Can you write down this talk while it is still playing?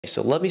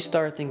So let me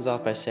start things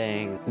off by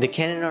saying the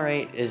Canon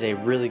R8 is a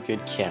really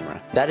good camera.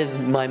 That is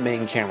my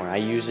main camera. I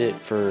use it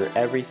for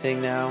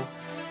everything now,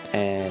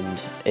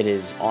 and it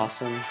is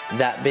awesome.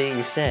 That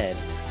being said,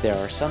 there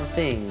are some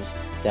things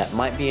that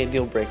might be a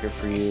deal breaker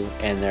for you,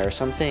 and there are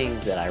some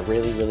things that I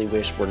really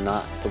wish were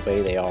not the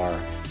way they are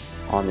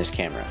on this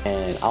camera.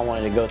 And I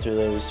wanted to go through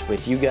those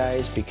with you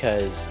guys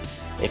because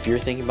if you're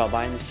thinking about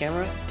buying this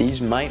camera, these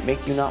might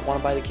make you not want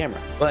to buy the camera.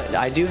 But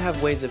I do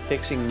have ways of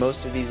fixing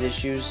most of these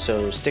issues,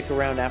 so stick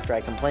around after I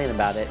complain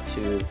about it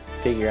to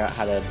figure out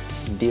how to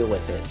deal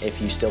with it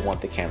if you still want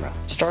the camera.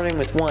 Starting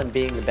with one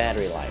being the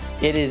battery life.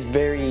 It is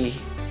very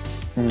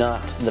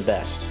not the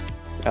best.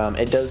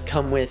 It does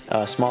come with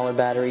a smaller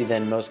battery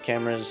than most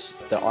cameras,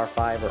 the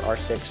R5 or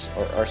R6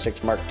 or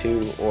R6 Mark II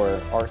or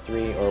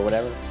R3 or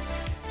whatever.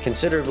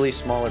 Considerably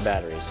smaller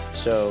batteries,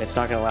 so it's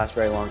not going to last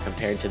very long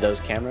compared to those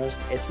cameras.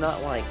 It's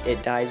not like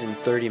it dies in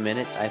 30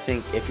 minutes. I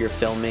think if you're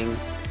filming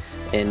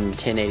in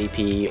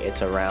 1080p,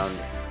 it's around,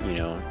 you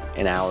know,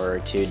 an hour or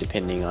two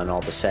depending on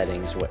all the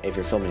settings, if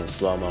you're filming in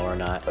slow-mo or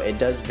not. It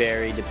does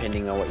vary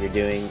depending on what you're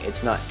doing.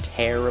 It's not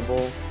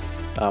terrible.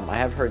 I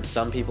have heard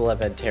some people have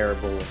had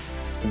terrible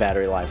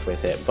battery life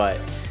with it, but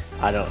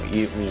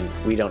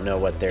we don't know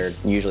what they're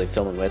usually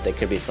filming with. They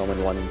could be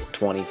filming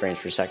 120 frames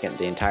per second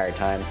the entire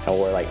time,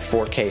 or like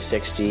 4K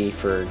 60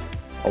 for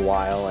a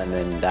while, and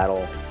then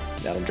that'll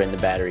drain the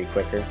battery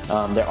quicker.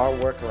 There are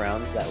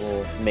workarounds that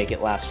will make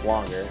it last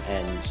longer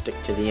and stick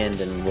to the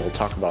end, and we'll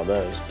talk about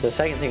those. The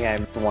second thing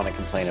I want to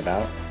complain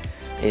about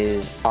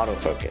is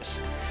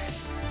autofocus.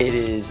 It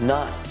is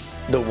not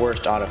the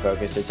worst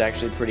autofocus. It's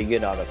actually pretty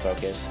good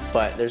autofocus,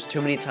 but there's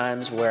too many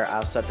times where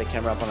I'll set the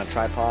camera up on a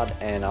tripod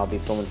and I'll be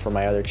filming for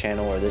my other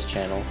channel or this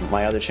channel.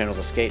 My other channel is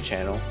a skate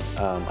channel,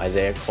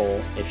 Isaiah Cole,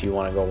 if you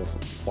want to go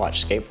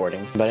watch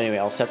skateboarding. But anyway,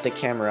 I'll set the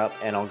camera up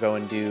and I'll go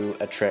and do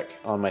a trick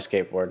on my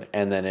skateboard,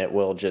 and then it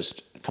will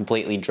just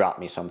completely drop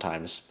me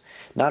sometimes.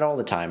 Not all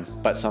the time,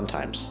 but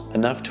sometimes.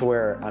 Enough to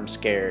where I'm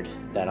scared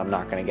that I'm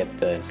not going to get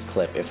the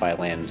clip if I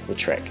land the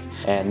trick.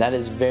 And that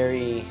is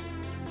very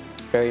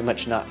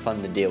much not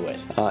fun to deal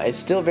with. It's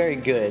still very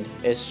good,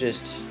 it's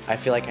just I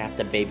feel like I have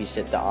to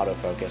babysit the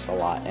autofocus a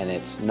lot, and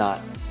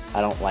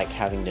I don't like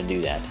having to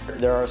do that.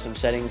 There are some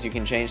settings you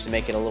can change to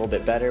make it a little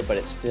bit better, but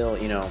it's still,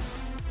 you know,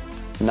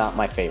 not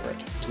my favorite.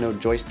 There's no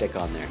joystick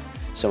on there.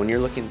 So when you're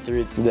looking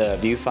through the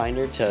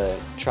viewfinder to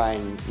try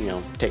and, you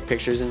know, take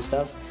pictures and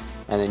stuff,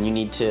 and then you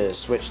need to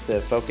switch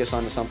the focus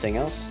onto something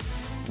else,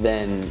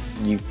 then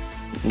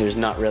there's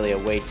not really a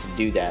way to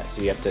do that.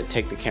 So you have to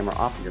take the camera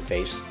off of your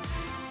face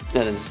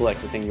and then select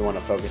the thing you want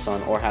to focus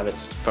on, or have it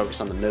focus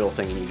on the middle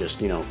thing and you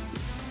just, you know,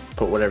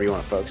 put whatever you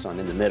want to focus on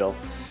in the middle.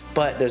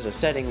 But there's a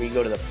setting where you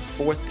go to the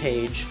 4th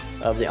page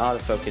of the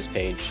autofocus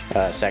page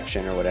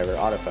section or whatever,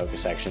 autofocus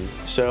section.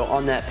 So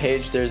on that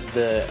page there's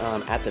the,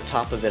 at the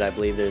top of it I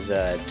believe there's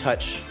a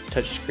touch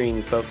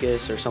screen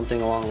focus or something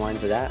along the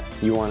lines of that.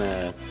 You want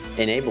to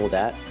enable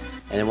that.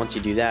 And then once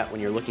you do that, when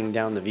you're looking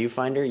down the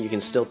viewfinder, you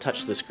can still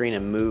touch the screen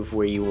and move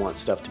where you want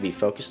stuff to be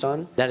focused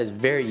on. That is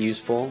very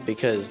useful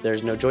because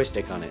there's no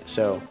joystick on it.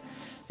 So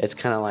it's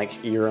kind of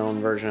like your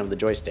own version of the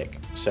joystick.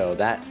 So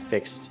that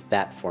fixed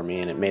that for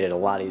me, and it made it a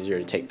lot easier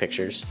to take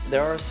pictures.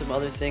 There are some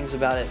other things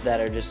about it that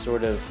are just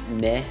sort of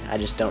meh. I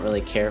just don't really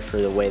care for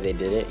the way they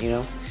did it, you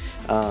know?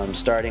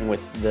 Starting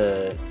with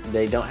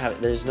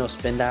there's no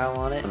spin dial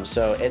on it,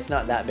 so it's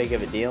not that big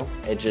of a deal.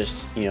 It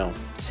just, you know,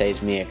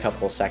 saves me a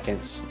couple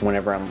seconds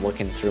whenever I'm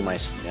looking through my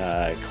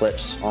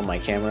clips on my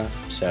camera,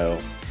 so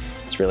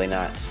it's really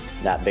not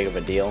that big of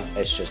a deal.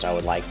 It's just I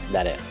would like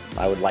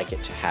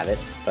it to have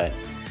it, but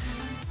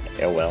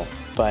it will.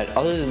 But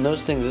other than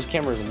those things, this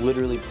camera is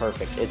literally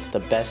perfect. It's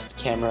the best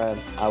camera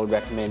I would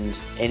recommend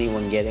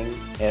anyone getting,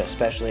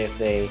 especially if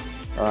they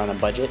are on a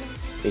budget,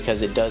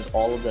 because it does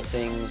all of the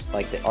things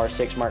like the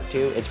R6 Mark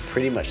II. It's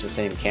pretty much the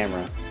same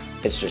camera.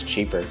 It's just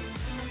cheaper.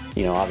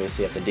 You know,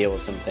 obviously you have to deal with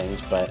some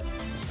things, but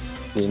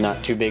there's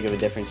not too big of a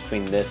difference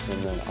between this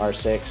and the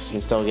R6. You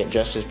can still get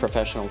just as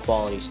professional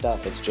quality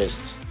stuff. It's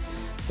just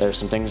there's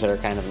some things that are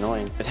kind of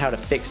annoying. With how to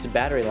fix the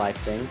battery life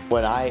thing,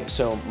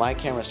 so my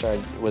camera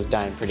was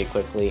dying pretty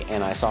quickly,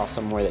 and I saw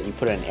somewhere that you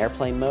put it in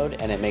airplane mode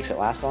and it makes it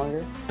last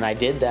longer. And I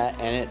did that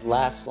and it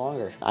lasts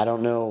longer. I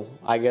don't know,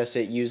 I guess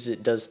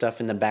it does stuff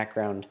in the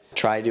background.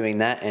 Try doing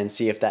that and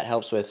see if that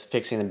helps with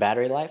fixing the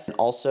battery life. And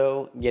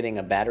also getting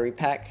a battery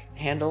pack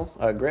handle,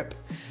 a grip.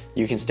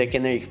 You can stick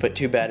in there, you can put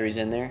 2 batteries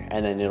in there,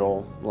 and then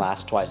it'll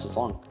last twice as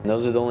long. And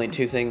those are the only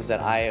 2 things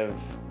that I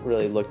have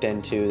really looked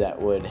into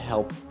that would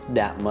help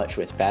that much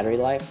with battery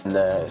life.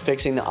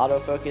 Fixing the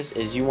autofocus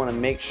is you want to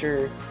make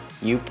sure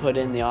you put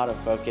in the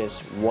autofocus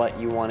what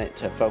you want it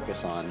to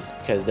focus on,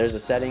 because there's a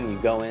setting, you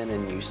go in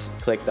and you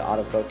click the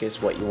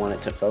autofocus what you want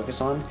it to focus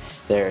on.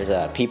 There's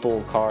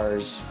people,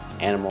 cars,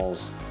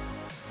 animals,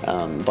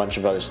 a bunch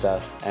of other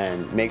stuff,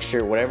 and make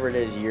sure whatever it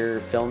is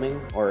you're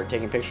filming or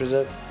taking pictures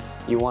of,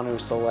 you want to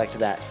select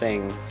that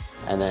thing,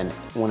 and then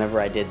whenever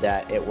I did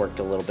that, it worked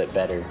a little bit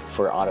better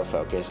for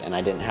autofocus, and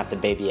I didn't have to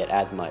baby it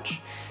as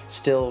much.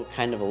 Still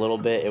kind of a little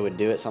bit, it would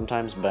do it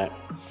sometimes, but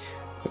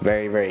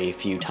very, very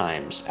few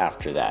times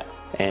after that.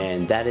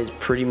 And that is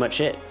pretty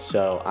much it.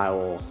 So I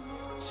will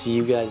see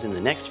you guys in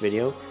the next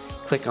video.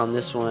 Click on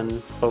this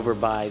one over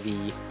by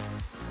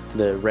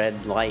the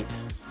red light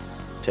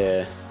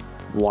to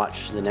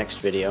watch the next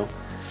video,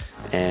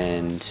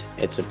 and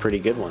it's a pretty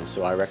good one,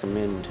 so I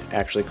recommend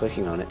actually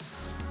clicking on it.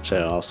 So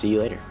I'll see you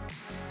later.